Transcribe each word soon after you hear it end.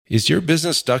Is your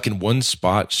business stuck in one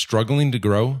spot, struggling to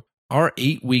grow? Our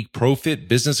 8-week ProFit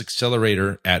Business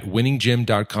Accelerator at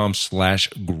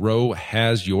winninggym.com/grow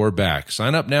has your back.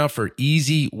 Sign up now for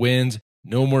easy wins,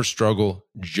 no more struggle,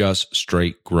 just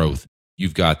straight growth.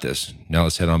 You've got this. Now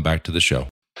let's head on back to the show.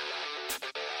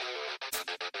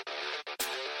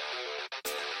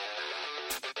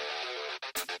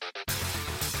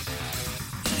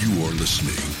 You are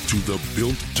listening to the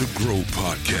Built to Grow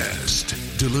podcast,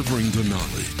 delivering the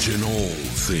knowledge in all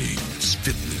things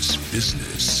fitness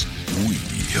business. We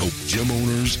help gym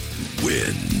owners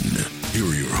win. Here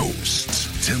are your hosts,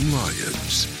 Tim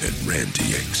Lyons and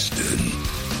Randy Engston.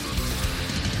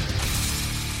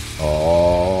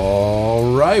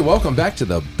 All right, welcome back to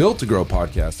the Built to Grow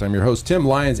podcast. I'm your host, Tim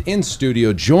Lyons, in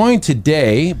studio, joined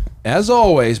today, as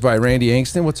always, by Randy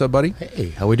Engston. What's up, buddy? Hey,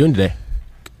 how are we doing today?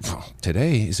 Well,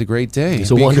 today is a great day It's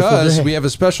a wonderful because day. we have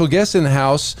a special guest in the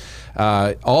house,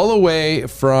 all the way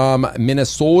from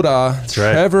Minnesota. That's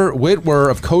right. Trevor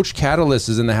Wittwer of Coach Catalyst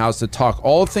is in the house to talk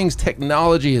all things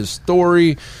technology, his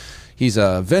story. He's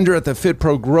a vendor at the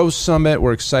FitPro Growth Summit.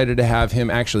 We're excited to have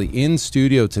him actually in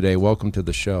studio today. Welcome to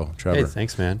the show, Trevor. Hey,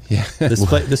 thanks, man. Yeah.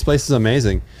 This place is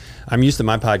amazing. I'm used to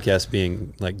my podcast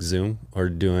being like Zoom or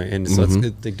doing, and so it's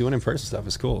like doing in-person stuff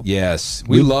is cool. Yes,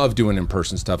 we love doing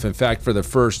in-person stuff. In fact, for the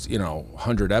first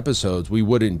 100 episodes, we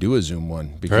wouldn't do a Zoom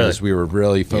one because we were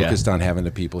really focused on having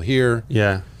the people here.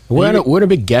 Yeah. We're on a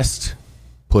big guest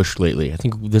push lately. I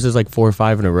think this is like 4 or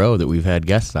 5 in a row that we've had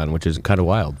guests on, which is kind of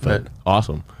wild, but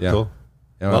awesome. Yeah. Cool.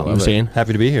 Yeah, I Well, love I'm it. saying.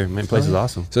 Happy to be here. My place is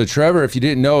awesome. So Trevor, if you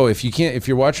didn't know, if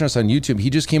you're watching us on YouTube, he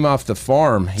just came off the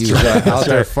farm. He was out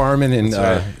there farming and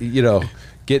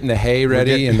getting the hay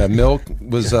ready, and the milk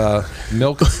was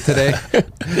milked today.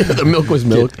 The milk was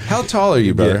milked. How tall are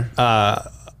you, brother?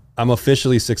 I'm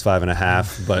officially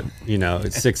 6'5.5", but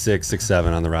it's 6'6",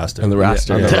 6'7" on the roster. On the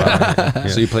roster. Yeah.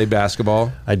 So you played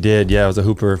basketball? I did. Yeah, I was a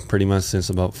hooper pretty much since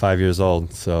about 5 years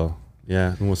old. So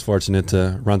yeah, I was fortunate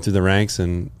to run through the ranks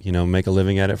and make a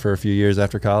living at it for a few years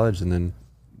after college, and then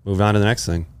move on to the next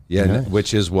thing. Yeah, Nice.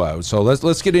 which is what. So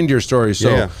let's get into your story. So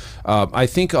Yeah. I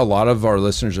think a lot of our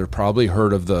listeners have probably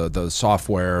heard of the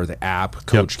software, the app,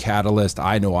 Coach Catalyst.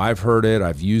 I know I've heard it.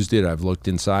 I've used it. I've looked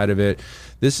inside of it.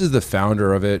 This is the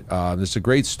founder of it. There's a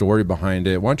great story behind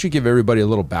it. Why don't you give everybody a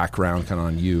little background kind of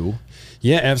on you?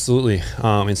 Yeah, absolutely.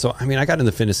 And so, I got in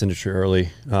the fitness industry early,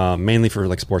 mainly for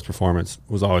like sports performance.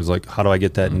 It was always like, how do I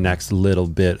get that next little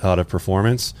bit out of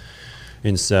performance?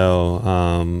 And so,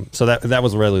 that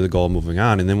was really the goal moving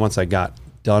on. And then once I got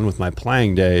done with my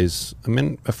playing days, I'm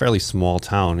in a fairly small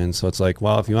town. And so it's like,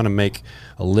 well, if you want to make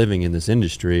a living in this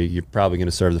industry, you're probably going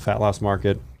to serve the fat loss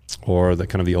market or the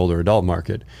kind of the older adult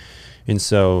market. And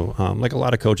so, like a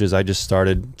lot of coaches, I just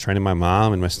started training my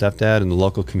mom and my stepdad in the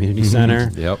local community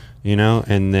center. Yep.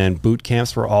 And then boot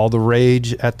camps were all the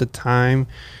rage at the time.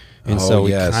 And so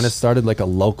we kind of started like a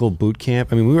local boot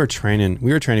camp. We were training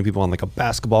people on like a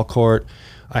basketball court.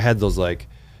 I had those like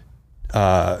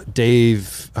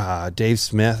Dave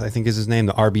Smith, I think is his name,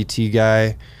 the RBT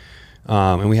guy.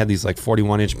 And we had these like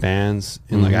 41-inch bands,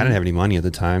 and like I didn't have any money at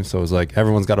the time, so it was like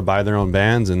everyone's got to buy their own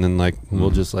bands, and then like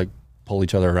we'll just like pull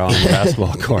each other around the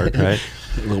basketball court, right?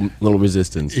 Little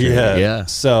resistance. Yeah.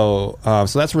 So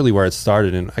that's really where it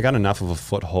started, and I got enough of a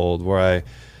foothold where I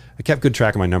kept good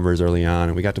track of my numbers early on,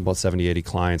 and we got to about 70, 80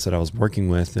 clients that I was working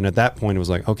with. And at that point, it was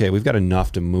like, okay, we've got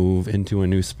enough to move into a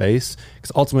new space,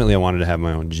 because ultimately I wanted to have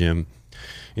my own gym.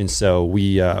 And so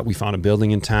we found a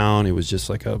building in town. It was just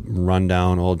like a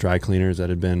rundown old dry cleaners that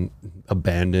had been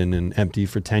abandoned and empty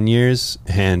for 10 years.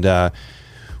 And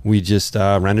we just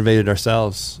renovated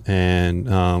ourselves and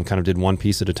kind of did one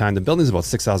piece at a time. The building's about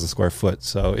 6,000 square foot,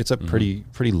 so it's a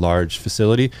pretty large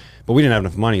facility. But we didn't have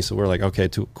enough money, so we're like, okay,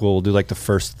 cool, we'll do like the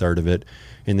first third of it.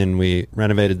 And then we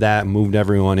renovated that, moved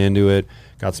everyone into it,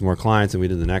 got some more clients, and we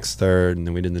did the next third, and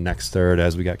then we did the next third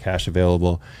as we got cash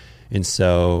available. And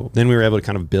so then we were able to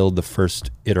kind of build the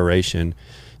first iteration.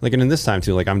 Like, and in this time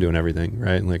too, like I'm doing everything,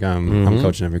 right? Like I'm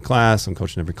coaching every class, I'm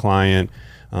coaching every client.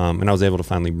 And I was able to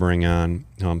finally bring on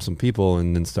some people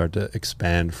and then start to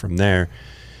expand from there.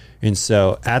 And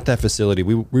so at that facility,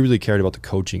 we really cared about the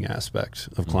coaching aspect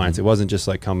of clients. It wasn't just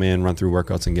like come in, run through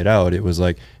workouts and get out. It was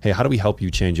like, hey, how do we help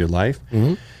you change your life?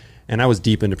 And I was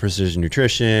deep into precision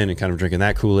nutrition and kind of drinking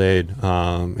that Kool-Aid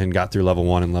and got through level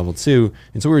 1 and level 2.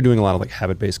 And so we were doing a lot of like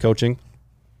habit-based coaching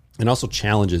and also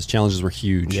challenges. Challenges were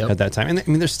huge at that time. And I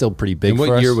mean, they're still pretty big for us.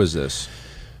 What year was this?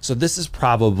 So this is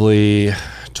probably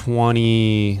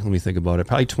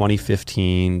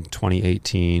 2015,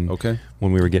 2018. Okay.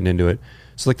 When we were getting into it.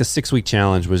 So like the 6-week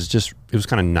challenge was just, it was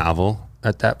kind of novel.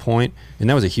 at that point, and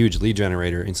that was a huge lead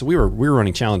generator. And so we were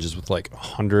running challenges with like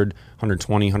 100,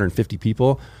 120, 150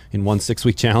 people in one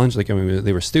 6-week challenge. Like, I mean,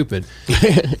 they were stupid.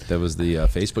 That was the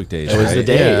Facebook days. That was right? the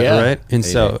day, yeah. Right. And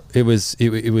so it was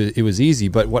easy.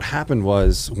 But what happened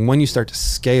was when you start to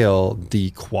scale,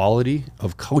 the quality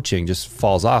of coaching just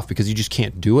falls off because you just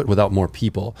can't do it without more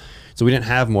people. So we didn't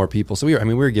have more people. So we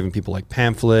were giving people like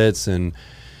pamphlets and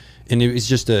it was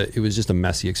just a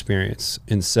messy experience.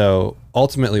 And so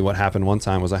ultimately what happened one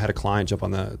time was I had a client jump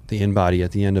on the InBody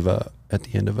at the end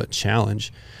of a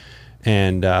challenge.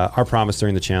 And our promise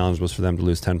during the challenge was for them to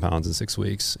lose 10 pounds in 6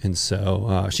 weeks. And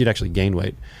so she'd actually gained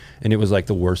weight. And it was like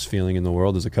the worst feeling in the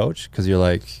world as a coach, because you're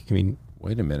like, I mean,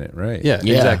 wait a minute, right? Yeah,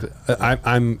 exactly.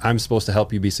 I'm supposed to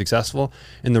help you be successful.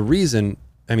 And the reason,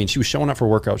 I mean, she was showing up for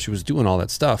workouts, she was doing all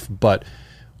that stuff, but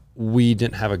we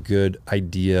didn't have a good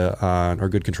idea on or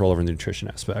good control over the nutrition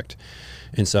aspect.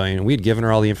 And so, you know, we had given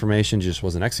her all the information, just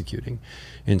wasn't executing.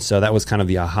 And so that was kind of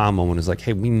the aha moment, is like,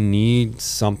 hey, we need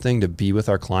something to be with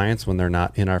our clients when they're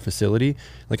not in our facility.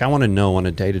 Like, I want to know on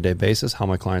a day-to-day basis how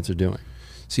my clients are doing.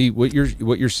 See, what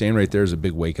you're saying right there is a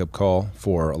big wake-up call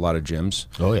for a lot of gyms.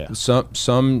 Oh, yeah. Some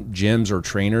gyms or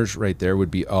trainers right there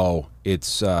would be,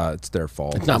 it's their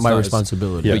fault. It's not my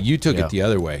responsibility. But you took it the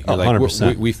other way. You're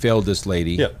 100%. We failed this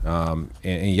lady. Yeah.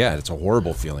 And yeah, it's a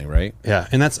horrible feeling, right? Yeah,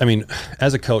 and that's, I mean,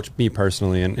 as a coach, me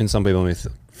personally, and some people may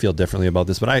feel differently about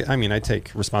this, but I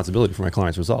take responsibility for my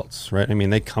clients' results, right? I mean,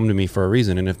 they come to me for a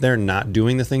reason, and if they're not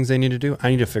doing the things they need to do,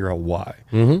 I need to figure out why.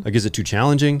 Mm-hmm. Like, is it too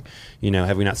challenging? You know,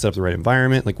 have we not set up the right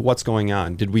environment? Like, what's going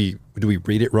on? Did we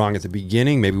read it wrong at the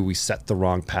beginning? Maybe we set the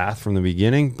wrong path from the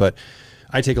beginning. But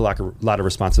I take a lot of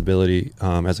responsibility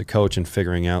as a coach in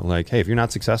figuring out, like, hey, if you're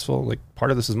not successful, like, part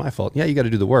of this is my fault. Yeah, you got to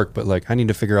do the work, but like, I need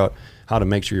to figure out how to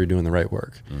make sure you're doing the right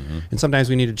work. Mm-hmm. And sometimes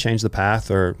we need to change the path,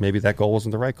 or maybe that goal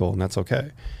wasn't the right goal, and that's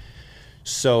okay.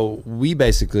 So we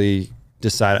basically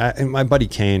decided, and my buddy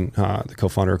Kane, the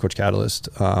co-founder of Coach Catalyst,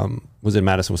 was in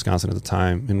Madison, Wisconsin at the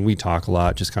time, and we talk a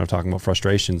lot, just kind of talking about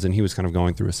frustrations, and he was kind of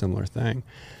going through a similar thing.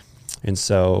 And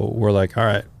so we're like, all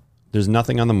right, there's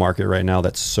nothing on the market right now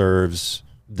that serves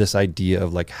this idea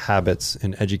of like habits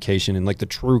and education and like the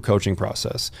true coaching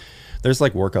process. There's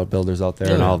like workout builders out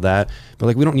there and all of that, but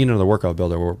like, we don't need another workout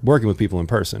builder. We're working with people in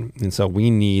person. And so we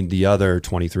need the other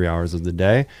 23 hours of the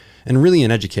day, and really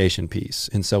an education piece.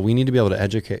 And so we need to be able to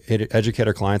educate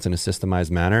our clients in a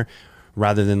systemized manner,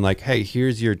 rather than like, hey,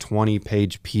 here's your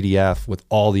 20-page PDF with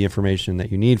all the information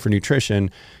that you need for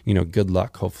nutrition. You know, good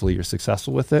luck. Hopefully you're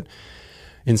successful with it.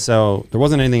 And so there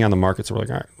wasn't anything on the market. So we're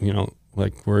like, all right, you know,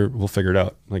 like we'll figure it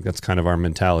out. Like, that's kind of our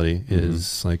mentality,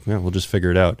 is like, yeah, we'll just figure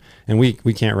it out. And we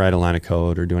can't write a line of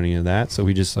code or do any of that. So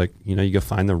we just, like, you know, you go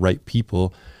find the right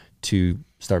people to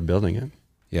start building it.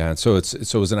 Yeah, and so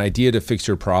it was an idea to fix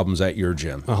your problems at your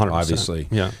gym, 100%. Obviously.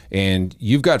 Yeah. And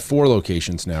you've got 4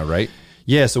 locations now, right?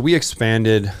 Yeah, so we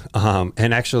expanded,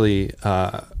 and actually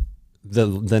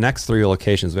the next 3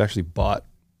 locations we actually bought.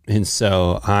 And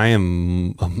so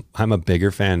I'm a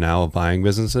bigger fan now of buying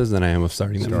businesses than I am of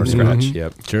starting them from scratch. Mm-hmm.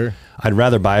 Yep, sure. I'd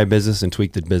rather buy a business and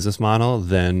tweak the business model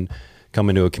than come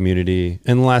into a community,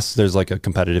 unless there's like a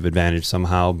competitive advantage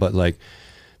somehow. But like,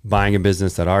 buying a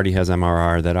business that already has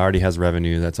MRR, that already has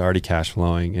revenue, that's already cash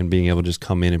flowing, and being able to just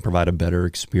come in and provide a better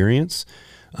experience,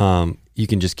 you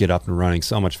can just get up and running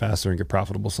so much faster and get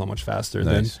profitable so much faster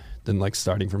than like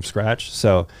starting from scratch.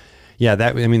 So yeah,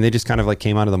 they just kind of like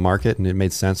came out of the market, and it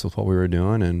made sense with what we were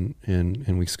doing,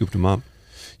 and we scooped them up.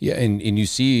 Yeah, and you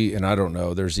see, and I don't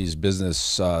know, there's these business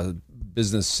sales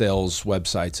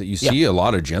websites that you see a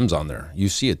lot of gyms on there. You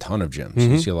see a ton of gyms.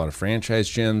 Mm-hmm. You see a lot of franchise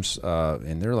gyms,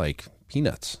 and they're like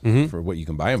peanuts for what you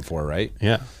can buy them for, right?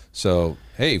 Yeah. So,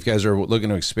 hey, if you guys are looking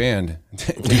to expand,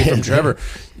 take it from Trevor,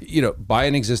 you know, buy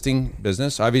an existing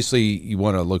business. Obviously, you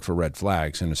want to look for red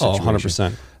flags in a situation.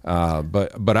 100%.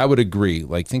 But I would agree.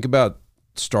 Like, think about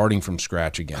starting from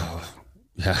scratch again.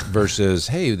 Versus,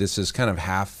 hey, this is kind of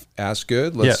half-ass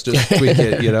good. Let's just tweak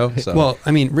it, you know? So. Well,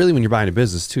 I mean, really, when you're buying a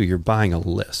business too, you're buying a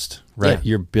list, right? Yeah.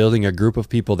 You're building a group of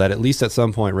people that at least at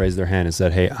some point raised their hand and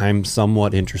said, hey, I'm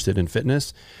somewhat interested in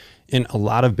fitness. And a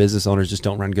lot of business owners just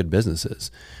don't run good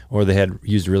businesses, or they had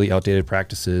used really outdated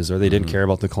practices, or they didn't care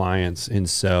about the clients. And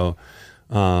so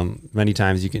many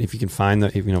times if you can find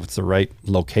if it's the right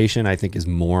location, I think is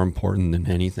more important than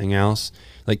anything else.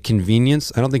 Like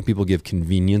convenience, I don't think people give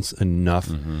convenience enough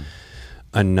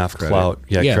clout,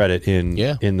 credit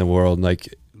in the world.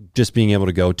 Like, just being able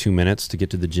to go 2 minutes to get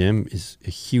to the gym is a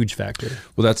huge factor.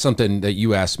 Well, that's something that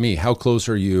you asked me. How close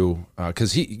are you?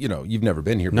 Because you've never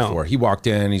been here before. No. He walked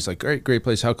in. He's like, great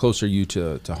place. How close are you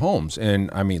to homes?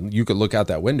 And I mean, you could look out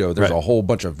that window. There's a whole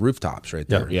bunch of rooftops right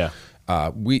there. Yeah.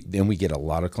 we get a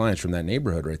lot of clients from that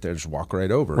neighborhood right there. Just walk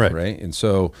right over, right? And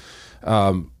so,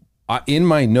 in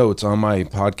my notes on my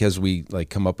podcast, we like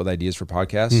come up with ideas for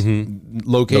podcasts.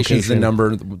 Location is the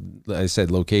number. I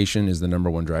said location is the number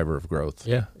one driver of growth.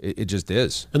 Yeah, it just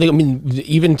is. I mean,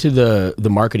 even to the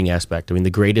marketing aspect. I mean, the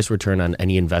greatest return on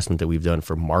any investment that we've done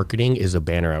for marketing is a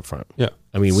banner out front. Yeah,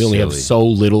 I mean, we only have so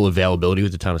little availability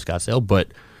with the town of Scottsdale,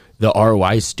 but the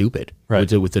ROI is stupid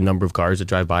with the number of cars that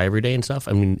drive by every day and stuff.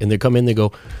 I mean, and they come in, they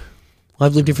go, well,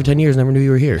 I've lived here for 10 years, never knew you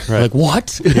were here. Like,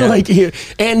 what? Yeah.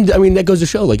 And I mean, that goes to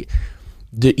show, like,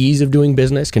 the ease of doing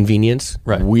business, convenience.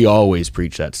 Right. We always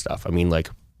preach that stuff. I mean, like,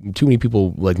 too many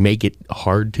people, like, make it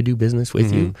hard to do business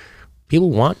with you. People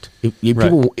want,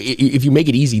 if you make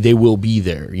it easy, they will be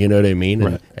there. You know what I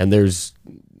mean? And there's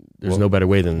no better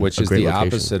way than which a is great the location.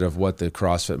 Opposite of what the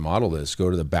CrossFit model is.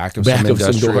 Go to the back of some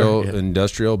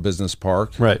industrial business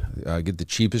park, get the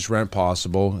cheapest rent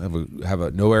possible, have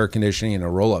a no air conditioning and a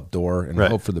roll up door, and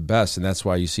hope for the best. And that's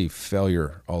why you see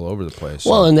failure all over the place.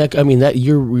 Well, and that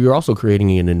you're also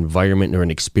creating an environment or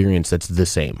an experience that's the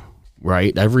same,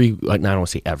 right? I don't want to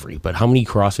say every, but how many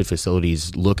CrossFit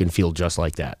facilities look and feel just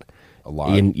like that? A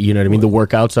lot. And, you know what I mean? The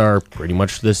workouts are pretty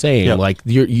much the same. Yep. Like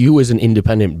you as an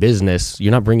independent business, you're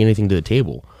not bringing anything to the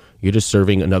table. You're just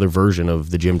serving another version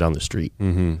of the gym down the street.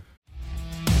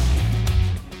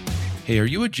 Hey, are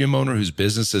you a gym owner whose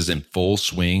business is in full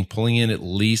swing, pulling in at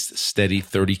least steady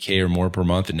 $30K or more per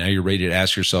month, and now you're ready to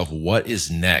ask yourself, what is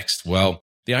next? Well,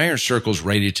 the Iron Circle is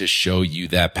ready to show you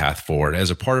that path forward. As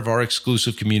a part of our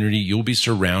exclusive community, you'll be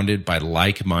surrounded by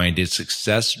like-minded,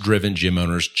 success-driven gym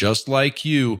owners just like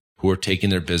you, who are taking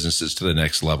their businesses to the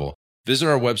next level. Visit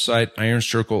our website,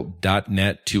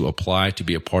 ironcircle.net, to apply to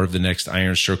be a part of the next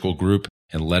Iron Circle group,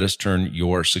 and let us turn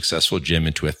your successful gym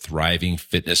into a thriving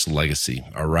fitness legacy.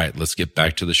 All right, let's get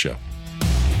back to the show.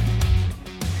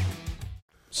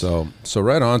 So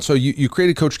right on. So you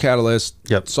created Coach Catalyst,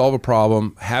 solve a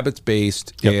problem,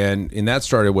 habits-based, and that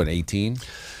started, 18?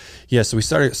 Yeah,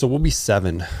 so we'll be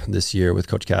 7 this year with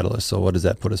Coach Catalyst. So what does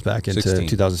that put us back into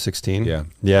 2016?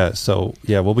 Yeah. So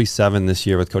we'll be 7 this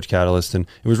year with Coach Catalyst, and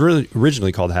it was really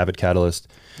originally called Habit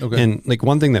Catalyst. Okay. And like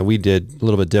one thing that we did a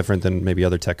little bit different than maybe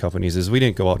other tech companies is we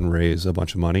didn't go out and raise a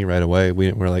bunch of money right away.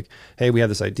 We're like, hey, we have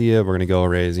this idea. We're going to go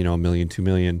raise, $1 million, $2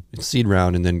 million seed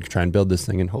round, and then try and build this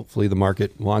thing. And hopefully the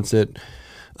market wants it,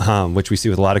 which we see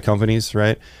with a lot of companies,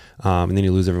 right? And then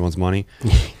you lose everyone's money,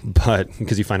 but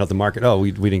because you find out the market,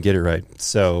 we didn't get it right.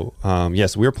 So, so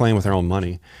we were playing with our own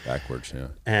money backwards. Yeah.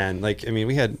 And like, I mean,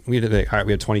 we had we had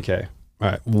 $20K. All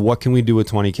right. What can we do with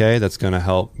 $20K that's going to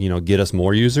help, get us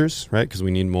more users, right? Because we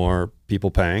need more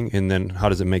people paying. And then how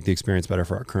does it make the experience better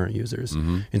for our current users?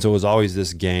 And so it was always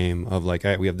this game of like, all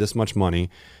right, we have this much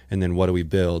money, and then what do we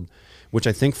build? Which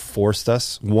I think forced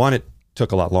us, it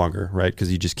took a lot longer, right?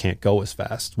 Because you just can't go as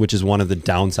fast, which is one of the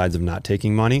downsides of not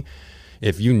taking money.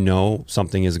 If you know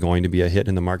something is going to be a hit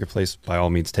in the marketplace, by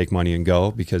all means, take money and go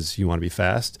because you want to be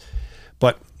fast.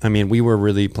 But I mean, we were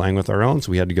really playing with our own,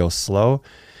 so we had to go slow.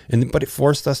 But it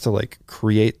forced us to like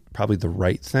create probably the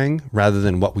right thing rather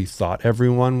than what we thought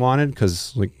everyone wanted,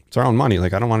 because like it's our own money.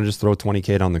 Like I don't want to just throw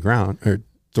 $20K down the ground or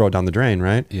throw it down the drain,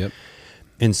 right? Yep.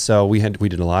 And so we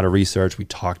did a lot of research. We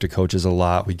talked to coaches a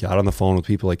lot. We got on the phone with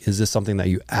people like, is this something that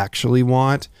you actually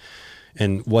want?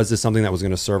 And was this something that was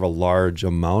going to serve a large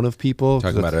amount of people?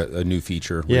 Talking about a new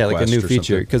feature. Yeah, like a new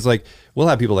feature. Because like we'll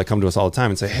have people that come to us all the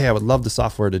time and say, hey, I would love the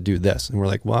software to do this. And we're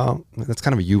like, well, that's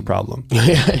kind of a you problem.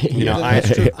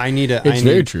 I need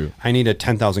a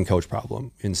 10,000 coach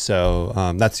problem. And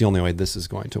so that's the only way this is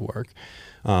going to work,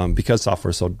 because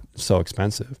software is so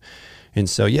expensive. And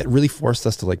so, it really forced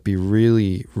us to like be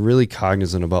really, really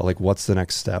cognizant about like, what's the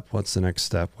next step? What's the next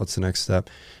step? What's the next step?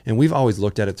 And we've always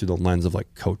looked at it through the lens of like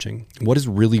coaching. What is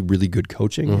really, really good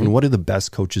coaching? And what do the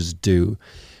best coaches do?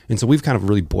 And so we've kind of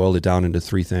really boiled it down into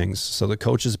 3 things. So the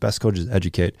best coaches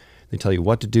educate. They tell you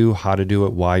what to do, how to do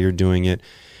it, why you're doing it.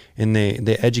 And they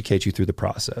educate you through the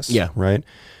process. Yeah. Right.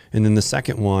 And then the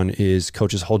second one is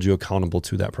coaches hold you accountable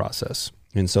to that process.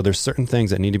 And so there's certain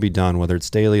things that need to be done, whether it's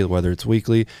daily, whether it's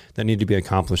weekly, that need to be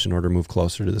accomplished in order to move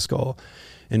closer to this goal.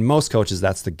 And most coaches,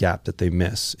 that's the gap that they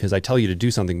miss, is I tell you to do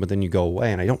something, but then you go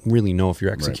away and I don't really know if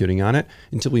you're executing on it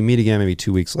until we meet again, maybe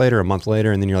 2 weeks later, a month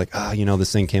later. And then you're like,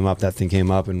 this thing came up, that thing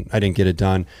came up, and I didn't get it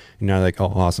done. And you're like,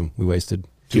 oh, awesome. We wasted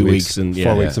 2 weeks and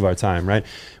 4 weeks of our time, right?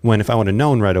 When if I would have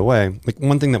known right away, like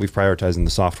one thing that we've prioritized in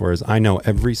the software is I know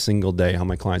every single day how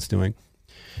my client's doing.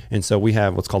 And so we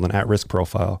have what's called an at-risk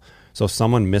profile. So if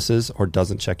someone misses or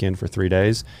doesn't check in for 3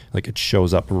 days, like it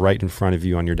shows up right in front of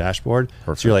you on your dashboard.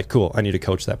 Perfect. So you're like, cool, I need to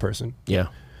coach that person. Yeah.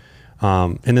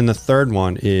 And then the third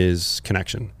one is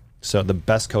connection. So the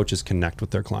best coaches connect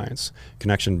with their clients.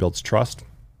 Connection builds trust,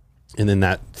 and then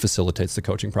that facilitates the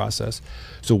coaching process.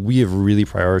 So we have really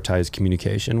prioritized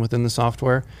communication within the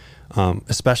software,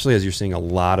 especially as you're seeing a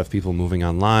lot of people moving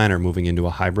online or moving into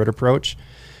a hybrid approach.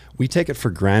 We take it for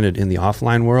granted in the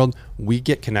offline world. We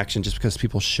get connection just because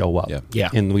people show up. Yeah.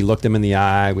 And we look them in the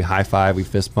eye, we high five, we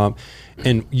fist bump,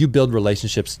 and you build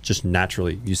relationships just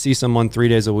naturally. You see someone 3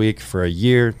 days a week for a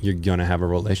year, you're going to have a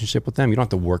relationship with them. You don't have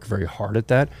to work very hard at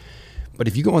that. But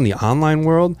if you go in the online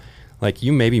world, like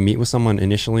you maybe meet with someone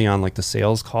initially on like the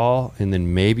sales call, and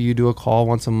then maybe you do a call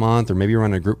once a month, or maybe you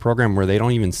run a group program where they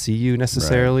don't even see you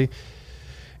necessarily. Right.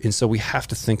 And so we have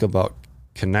to think about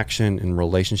connection and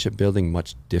relationship building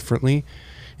much differently.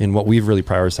 And what we've really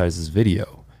prioritized is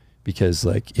video, because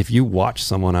like if you watch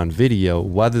someone on video,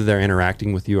 whether they're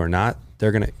interacting with you or not,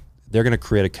 they're gonna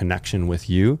create a connection with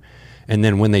you. And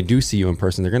then when they do see you in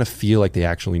person, they're gonna feel like they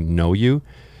actually know you.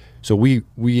 So we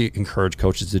encourage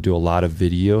coaches to do a lot of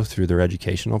video through their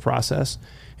educational process.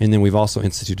 And then we've also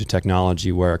instituted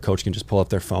technology where a coach can just pull up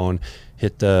their phone,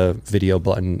 hit the video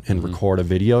button, and record a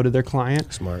video to their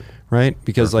client. Smart. Right?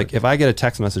 Because like if I get a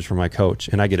text message from my coach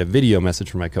and I get a video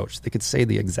message from my coach, they could say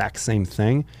the exact same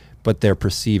thing, but they're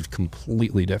perceived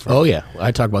completely different. Oh yeah,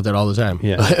 I talk about that all the time.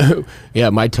 Yeah. Yeah,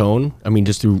 my tone, I mean,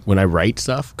 just through when I write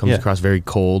stuff, comes across very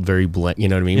cold, very blunt, you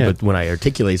know what I mean? Yeah. But when I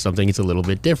articulate something, it's a little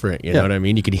bit different, you know what I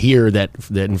mean? You can hear that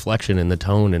inflection in the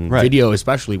tone, and video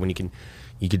especially, when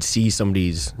you could see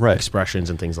somebody's expressions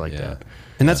and things like that.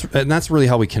 And that's really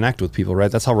how we connect with people,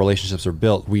 right? That's how relationships are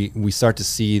built. We start to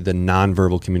see the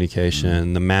nonverbal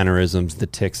communication, the mannerisms, the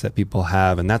tics that people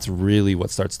have, and that's really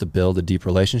what starts to build a deep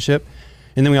relationship.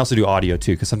 And then we also do audio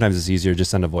too, because sometimes it's easier to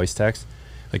just send a voice text.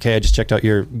 Like, hey, I just checked out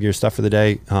your stuff for the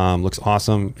day. Looks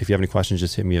awesome. If you have any questions,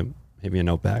 just hit me a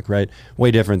note back, right?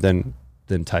 Way different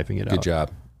than typing it out. Good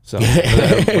job. So with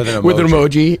an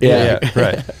emoji. Yeah.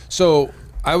 Right. So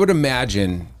I would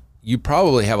imagine you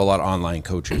probably have a lot of online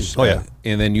coaches. Oh, yeah.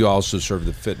 And then you also serve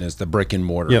the fitness, the brick and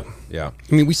mortar. Yep. Yeah.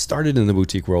 I mean, we started in the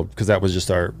boutique world because that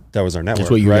was our network. That's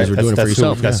what you guys were doing for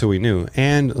yourself. That's who we knew.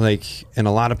 And and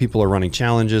a lot of people are running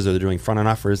challenges, or they're doing front end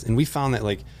offers. And we found that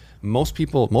like most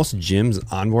gyms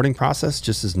onboarding process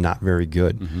just is not very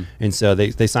good. Mm-hmm. And so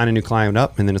they sign a new client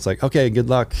up, and then it's like, okay, good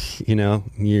luck.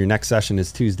 Your next session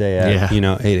is Tuesday at 8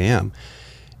 a.m.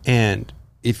 And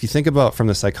if you think about from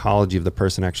the psychology of the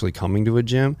person actually coming to a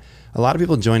gym, a lot of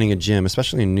people joining a gym,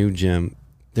 especially a new gym,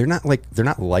 they're not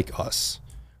like us,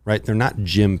 right? They're not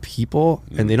gym people,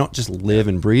 and they don't just live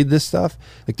and breathe this stuff.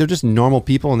 Like they're just normal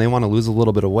people, and they want to lose a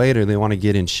little bit of weight, or they want to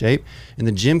get in shape. And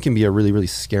the gym can be a really, really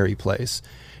scary place.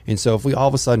 And so if we all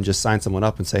of a sudden just sign someone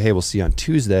up and say, hey, we'll see you on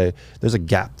Tuesday, there's a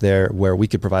gap there where we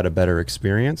could provide a better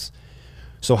experience.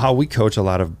 So how we coach a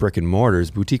lot of brick and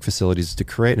mortars, boutique facilities, is to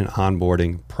create an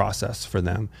onboarding process for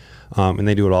them. And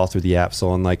they do it all through the app. So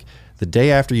on like the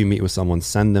day after you meet with someone,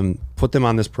 put them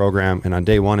on this program. And on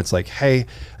day one, it's like, hey,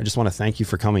 I just want to thank you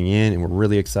for coming in, and we're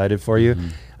really excited for you. Mm-hmm.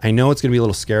 I know it's going to be a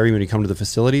little scary when you come to the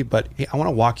facility, but hey, I want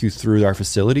to walk you through our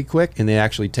facility quick. And they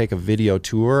actually take a video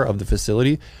tour of the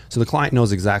facility, so the client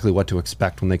knows exactly what to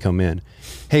expect when they come in.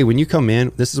 Hey, when you come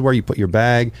in, this is where you put your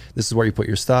bag. This is where you put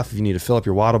your stuff. If you need to fill up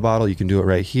your water bottle, you can do it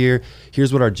right here.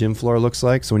 Here's what our gym floor looks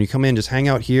like. So when you come in, just hang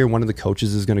out here. One of the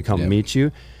coaches is going to come meet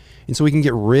you. And so we can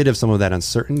get rid of some of that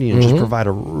uncertainty and just provide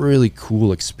a really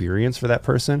cool experience for that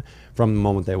person from the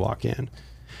moment they walk in.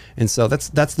 And so that's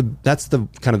the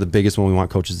kind of the biggest one we want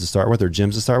coaches to start with, or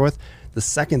gyms to start with. The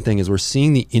second thing is we're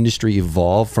seeing the industry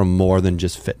evolve from more than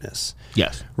just fitness.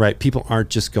 Yes. Right? People aren't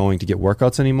just going to get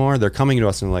workouts anymore. They're coming to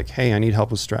us and like, hey, I need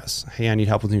help with stress. Hey, I need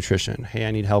help with nutrition. Hey,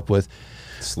 I need help with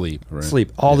sleep. Right?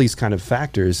 Sleep. All these kind of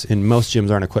factors. And most gyms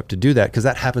aren't equipped to do that because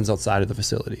that happens outside of the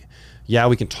facility. Yeah,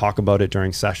 we can talk about it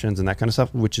during sessions and that kind of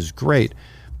stuff, which is great.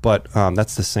 But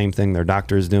that's the same thing their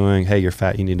doctor is doing. Hey, you're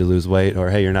fat, you need to lose weight, or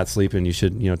hey, you're not sleeping, you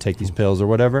should take these pills or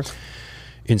whatever.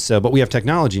 And so, but we have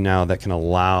technology now that can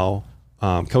allow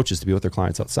coaches to be with their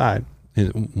clients outside.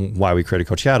 And why we create a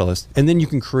Coach Catalyst, and then you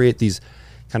can create these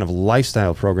kind of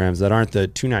lifestyle programs that aren't the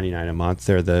 $299 a month;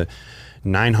 they're the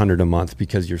 $900 a month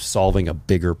because you're solving a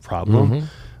bigger problem.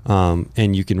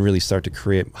 And you can really start to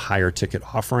create higher ticket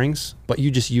offerings, but you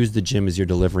just use the gym as your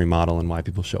delivery model and why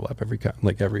people show up every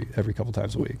couple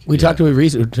times a week. We talked to a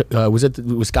recent,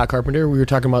 was Scott Carpenter? We were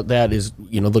talking about that is,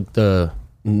 look, the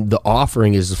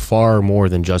offering is far more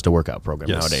than just a workout program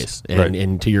nowadays.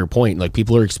 And to your point, like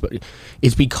people are,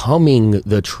 it's becoming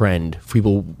the trend for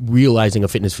people realizing a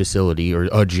fitness facility or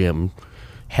a gym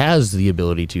has the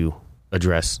ability to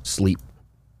address sleep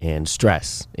and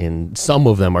stress, and some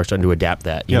of them are starting to adapt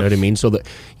that. You know what I mean? So the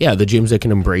gyms that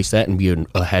can embrace that and be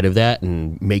ahead of that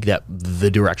and make that the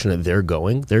direction that they're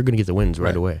going, they're going to get the wins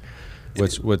right away.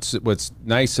 What's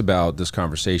nice about this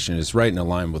conversation is right in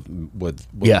line with what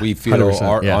we feel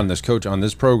on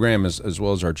this program as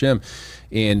well as our gym,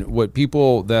 and what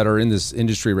people that are in this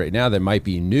industry right now that might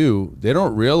be new, they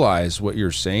don't realize what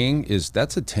you're saying is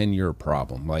that's a 10-year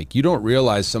problem. Like, you don't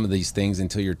realize some of these things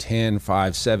until you're 10,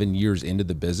 5, 7 years into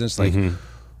the business. Like,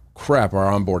 crap,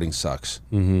 our onboarding sucks.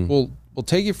 We'll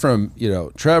take it from,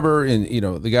 Trevor and,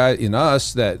 the guy in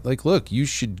us that, like, look, you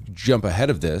should jump ahead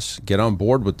of this, get on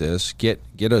board with this, get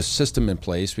a system in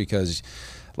place, because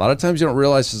a lot of times you don't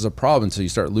realize it's a problem until you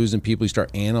start losing people. You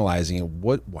start analyzing it.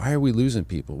 Why are we losing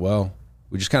people? Well,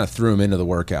 we just kind of threw them into the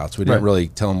workouts. We didn't really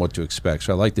tell them what to expect.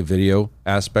 So I like the video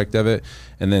aspect of it.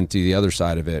 And then to the other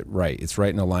side of it, it's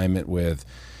right in alignment with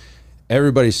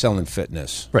everybody's selling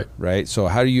fitness, right? So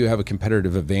how do you have a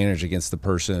competitive advantage against the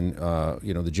person,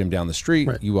 the gym down the street?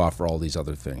 Right. You offer all these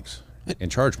other things and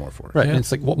charge more for it. Right. And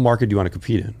it's like, what market do you want to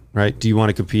compete in, right? Do you want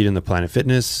to compete in the Planet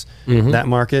Fitness, that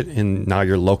market, and now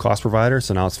you're a low-cost provider,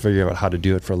 so now let's figure out how to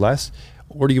do it for less?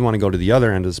 Or do you want to go to the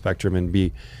other end of the spectrum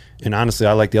and honestly,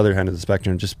 I like the other end of the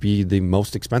spectrum, just be the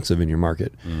most expensive in your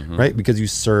market, right? Because you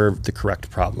serve the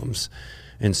correct problems.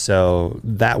 And so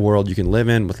that world you can live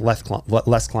in with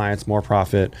less clients, more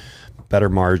profit, better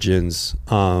margins,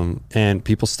 and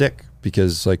people stick,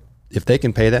 because, like, if they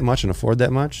can pay that much and afford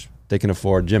that much, they can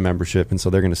afford gym membership, and so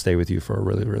they're going to stay with you for a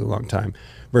really, really long time,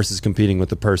 versus competing with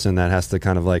the person that has to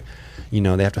kind of, like,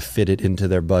 they have to fit it into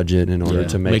their budget in order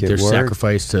to make it their work.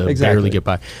 Sacrifice to barely get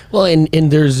by. Well,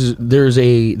 and there's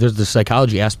the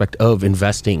psychology aspect of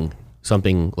investing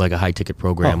something like a high ticket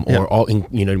program or all, you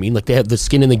know what I mean? Like, they have the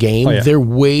skin in the game. They're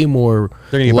way more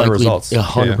they're going to get better results.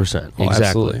 100%. Oh,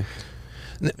 exactly.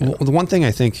 Absolutely. The one thing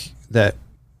I think that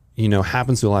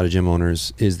happens to a lot of gym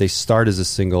owners is they start as a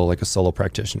solo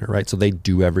practitioner, right? So they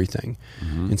do everything.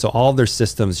 And so all of their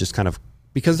systems just kind of,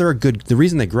 because the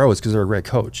reason they grow is because they're a great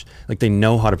coach. Like, they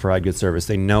know how to provide good service.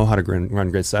 They know how to run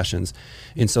great sessions.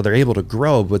 And so they're able to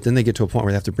grow, but then they get to a point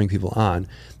where they have to bring people on,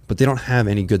 but they don't have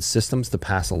any good systems to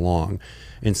pass along.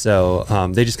 And so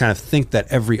they just kind of think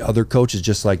that every other coach is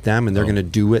just like them, and they're going to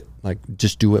do it,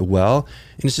 just do it well.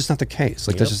 And it's just not the case.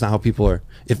 Like, that's just not how people are.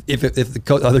 If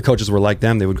the other coaches were like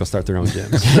them, they would go start their own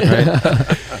gyms,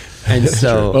 right? And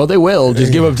so, well, they will.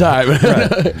 Just give them time.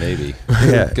 Right. Maybe.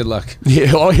 Yeah. Good luck.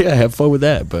 Yeah. Oh, yeah. Have fun with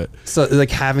that. But so, like,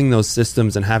 having those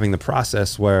systems and having the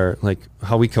process where, like,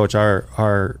 how we coach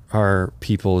our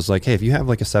people is like, hey, if you have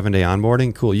like a 7-day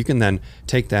onboarding, cool. You can then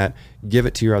take that, give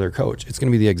it to your other coach. It's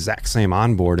going to be the exact same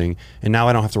onboarding, and now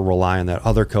I don't have to rely on that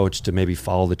other coach to maybe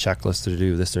follow the checklist to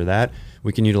do this or that.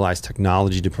 We can utilize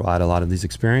technology to provide a lot of these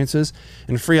experiences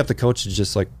and free up the coach to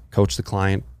just, like, coach the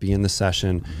client, be in the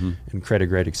session, and create a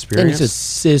great experience. And it's a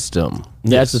system.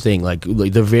 That's the thing. Like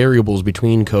the variables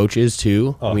between coaches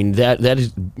too. I mean,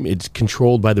 it's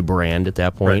controlled by the brand at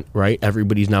that point, right?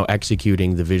 Everybody's now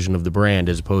executing the vision of the brand,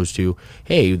 as opposed to,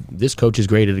 hey, this coach is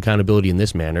great at accountability in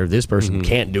this manner. This person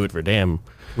can't do it for damn.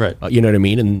 Right. You know what I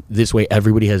mean? And this way,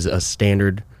 everybody has a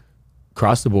standard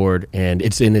across the board, and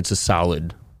it's a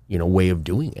solid, way of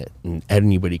doing it, and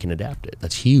anybody can adapt it.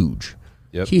 That's huge.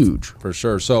 Yep. Huge. For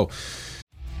sure. So,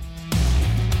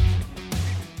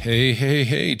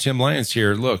 Hey, Tim Lyons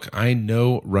here. Look, I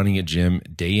know running a gym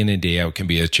day in and day out can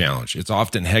be a challenge. It's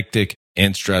often hectic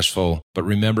and stressful, but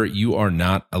remember, you are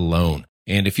not alone.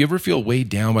 And if you ever feel weighed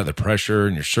down by the pressure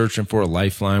and you're searching for a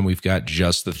lifeline, we've got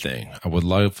just the thing. I would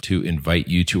love to invite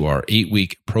you to our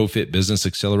 8-week ProFit Business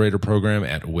Accelerator program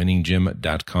at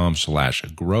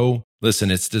winninggym.com/grow.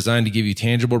 Listen, it's designed to give you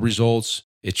tangible results.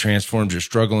 It transforms your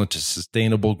struggle into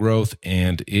sustainable growth,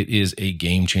 and it is a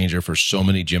game changer for so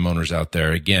many gym owners out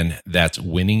there. Again, that's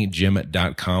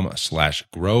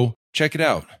winninggym.com/grow. Check it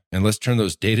out, and let's turn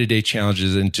those day-to-day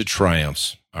challenges into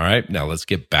triumphs. All right, now let's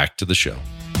get back to the show.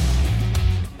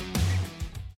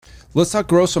 let's talk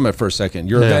Grow Summit for a second.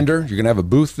 You're a vendor. You're going to have a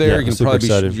booth there. You're going to probably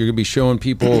you're going to be showing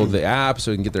people the app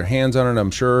so they can get their hands on it,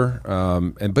 I'm sure.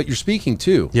 But you're speaking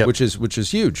too, which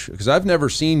is huge, because I've never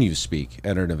seen you speak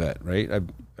at an event, right?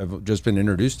 I've just been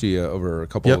introduced to you over a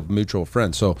couple of mutual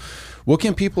friends. So what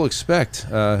can people expect?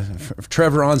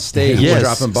 Trevor on stage,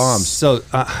 dropping bombs. So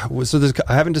I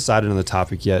haven't decided on the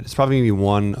topic yet. It's probably going to be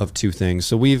one of two things.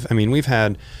 So we've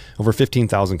had over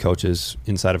 15,000 coaches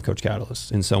inside of Coach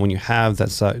Catalyst. And so when you have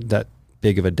that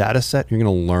big of a data set. You're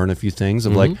going to learn a few things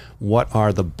of like, what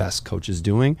are the best coaches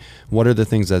doing? What are the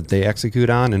things that they execute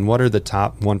on? And what are the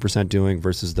top 1% doing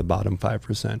versus the bottom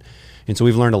 5%? And so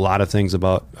we've learned a lot of things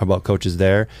about coaches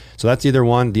there. So that's either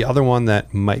one. The other one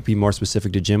that might be more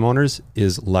specific to gym owners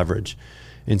is leverage.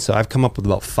 And so I've come up with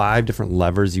about 5 different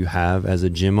levers you have as a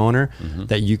gym owner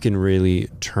that you can really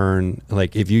turn.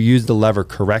 Like if you use the lever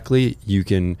correctly, you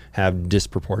can have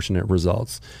disproportionate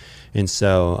results. And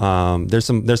so there's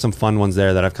some fun ones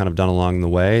there that I've kind of done along the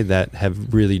way that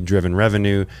have really driven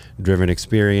revenue, driven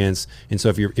experience. And so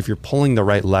if you're pulling the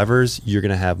right levers, you're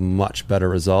going to have much better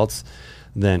results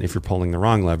than if you're pulling the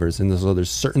wrong levers. And so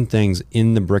there's certain things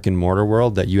in the brick and mortar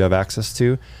world that you have access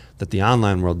to that the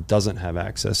online world doesn't have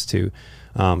access to.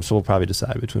 So we'll probably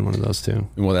decide between one of those two.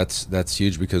 Well, that's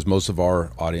huge because most of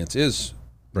our audience is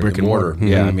brick and mortar.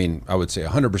 Yeah, I mean, I would say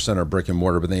 100% are brick and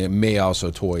mortar, but they may also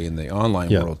toy in the online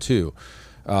world too.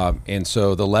 And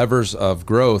so the levers of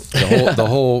growth, the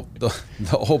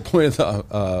whole point of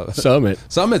the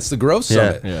summit's the growth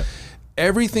summit. Yeah.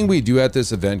 Everything we do at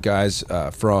this event, guys,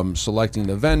 from selecting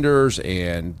the vendors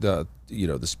and the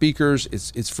speakers,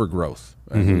 it's for growth.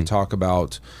 We talk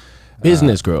about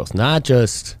business growth, not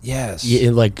just not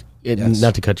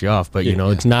to cut you off, but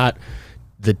it's not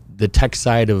the tech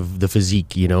side of the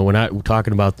physique. We're not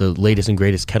talking about the latest and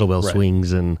greatest kettlebell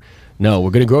swings, and no, we're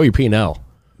going to grow your P&L.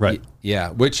 Right.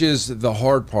 Yeah, which is the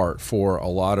hard part for a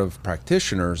lot of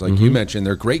practitioners. Like you mentioned,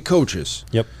 they're great coaches.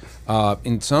 Yep.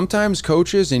 And sometimes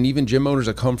coaches and even gym owners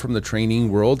that come from the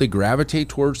training world, they gravitate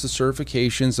towards the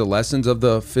certifications, the lessons of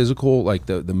the physical, like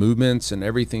the movements and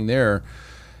everything there.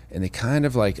 And they kind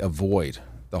of like avoid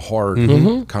the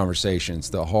hard conversations,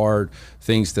 the hard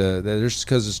things just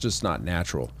because it's just not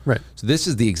natural. Right. So this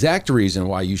is the exact reason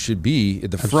why you should be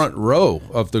at the front row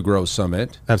of the Growth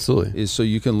Summit. Absolutely. Is so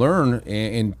you can learn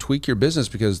and tweak your business,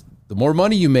 because the more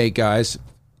money you make, guys,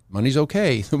 money's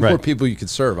okay. The more people you can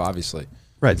serve, obviously.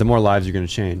 Right. The more lives you're going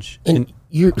to change. And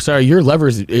your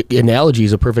levers analogy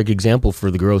is a perfect example for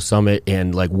the Growth Summit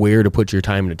and like where to put your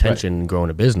time and attention in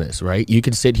growing a business, right? You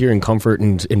can sit here in comfort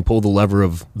and pull the lever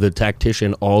of the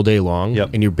tactician all day long,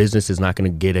 and your business is not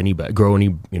going to get any better, grow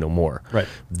any more. Right.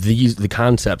 The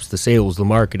concepts, the sales, the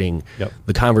marketing,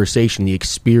 the conversation, the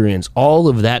experience, all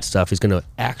of that stuff is going to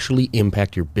actually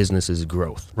impact your business's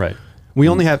growth. Right. We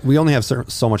only have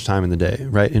so much time in the day,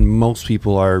 right? And most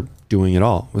people are doing it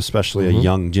all, especially a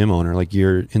young gym owner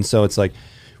and so it's like,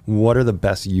 what are the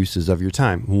best uses of your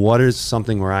time? What is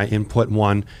something where I input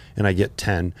 1 and I get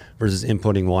 10 versus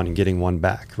inputting 1 and getting 1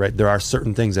 back, right? There are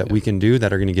certain things that we can do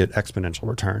that are going to get exponential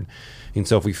return. And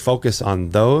so if we focus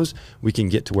on those, we can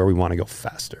get to where we want to go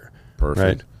faster.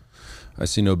 Perfect. Right? I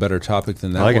see no better topic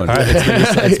than that one. All right,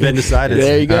 it's been decided.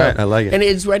 There you go. All right, I like it. And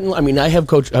it's right. I mean, I have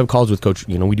calls with coach.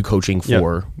 We do coaching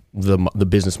for the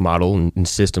business model and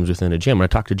systems within a gym. And I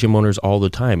talk to gym owners all the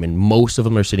time, and most of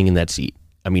them are sitting in that seat.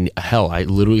 I mean, hell, I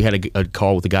literally had a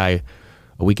call with a guy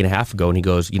a week and a half ago, and he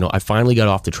goes, I finally got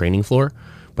off the training floor,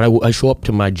 but I show up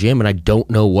to my gym and I don't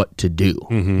know what to do.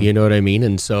 You know what I mean?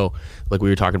 And so, like we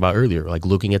were talking about earlier, like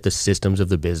looking at the systems of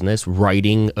the business,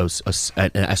 writing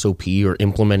an SOP or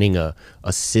implementing a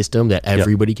system that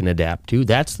everybody can adapt to.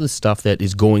 That's the stuff that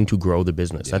is going to grow the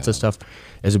business. That's the stuff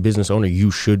as a business owner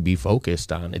you should be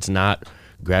focused on. It's not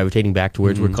gravitating back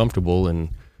towards we're comfortable and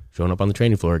showing up on the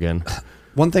training floor again.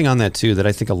 One thing on that too that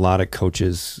I think a lot of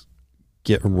coaches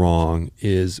get wrong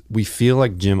is we feel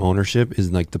like gym ownership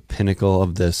is like the pinnacle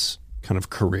of this kind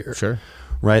of career. Sure.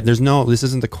 Right? This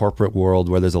isn't the corporate world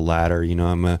where there's a ladder,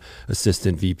 I'm a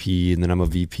assistant VP and then I'm a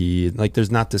VP. Like there's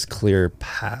not this clear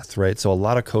path, right? So a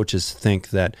lot of coaches think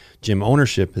that gym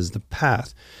ownership is the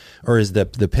path or is the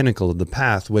pinnacle of the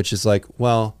path, which is like,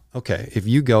 well, okay, if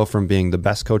you go from being the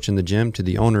best coach in the gym to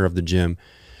the owner of the gym,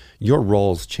 your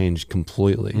roles change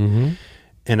completely.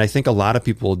 And I think a lot of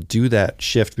people do that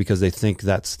shift because they think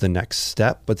that's the next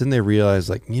step, but then they realize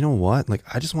like, you know what? Like,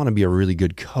 I just want to be a really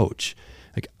good coach.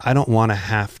 Like, I don't want to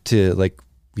have to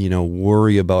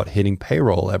worry about hitting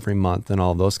payroll every month and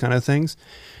all those kind of things.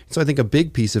 So I think a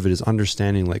big piece of it is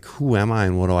understanding like, who am I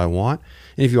and what do I want?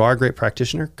 And if you are a great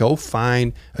practitioner, go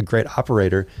find a great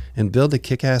operator and build a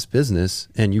kick-ass business,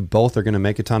 and you both are going to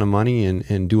make a ton of money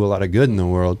and do a lot of good in the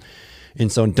world.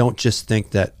 And so don't just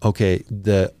think that, okay,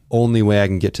 the only way I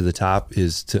can get to the top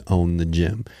is to own the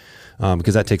gym,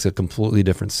 because that takes a completely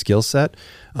different skill set,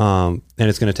 and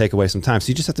it's going to take away some time. So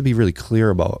you just have to be really clear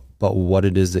about what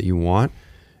it is that you want.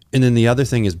 And then the other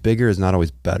thing is bigger is not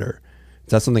always better.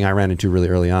 That's something I ran into really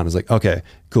early on. Is like, okay,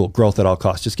 cool, growth at all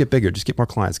costs, just get bigger, just get more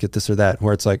clients, get this or that,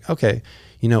 where it's like, okay,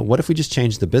 you know, what if we just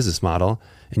changed the business model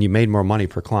and you made more money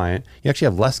per client? You actually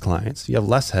have less clients, you have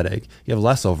less headache, you have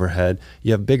less overhead,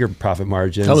 you have bigger profit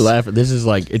margins. I would laugh. This is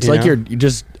like, it's like you're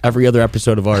just every other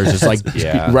episode of ours, just like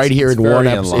right here in one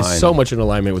episode. It's so much in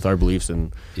alignment with our beliefs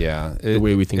and the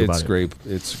way we think about it. It's great.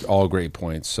 It's all great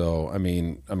points. So, I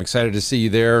mean, I'm excited to see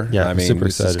you there. Yeah, I mean, super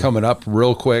this excited. is coming up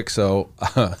real quick. So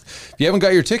if you haven't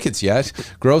got your tickets yet,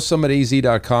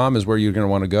 growsummitaz.com is where you're going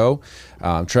to want to go.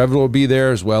 Trevor will be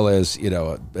there, as well as, you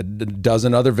know, a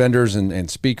dozen other vendors and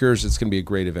speakers. It's going to be a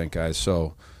great event, guys.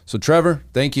 So Trevor,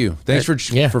 thank you. Thanks for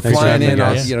flying in,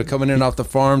 you know, coming in off the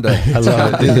farm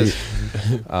to do this.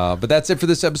 But that's it for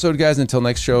this episode, guys. Until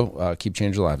next show, keep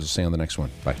changing lives. We'll see you on the next one.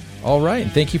 Bye. All right.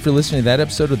 And thank you for listening to that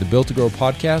episode of the Built to Grow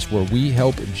podcast, where we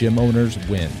help gym owners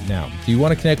win. Now, do you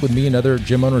want to connect with me and other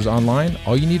gym owners online?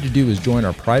 All you need to do is join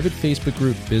our private Facebook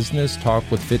group, Business Talk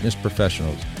with Fitness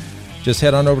Professionals. Just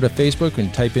head on over to Facebook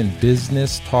and type in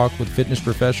Business Talk with Fitness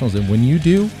Professionals. And when you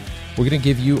do, we're going to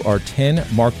give you our 10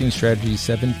 marketing strategies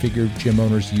 7-figure gym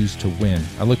owners use to win.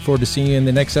 I look forward to seeing you in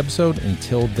the next episode.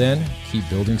 Until then, keep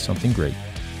building something great.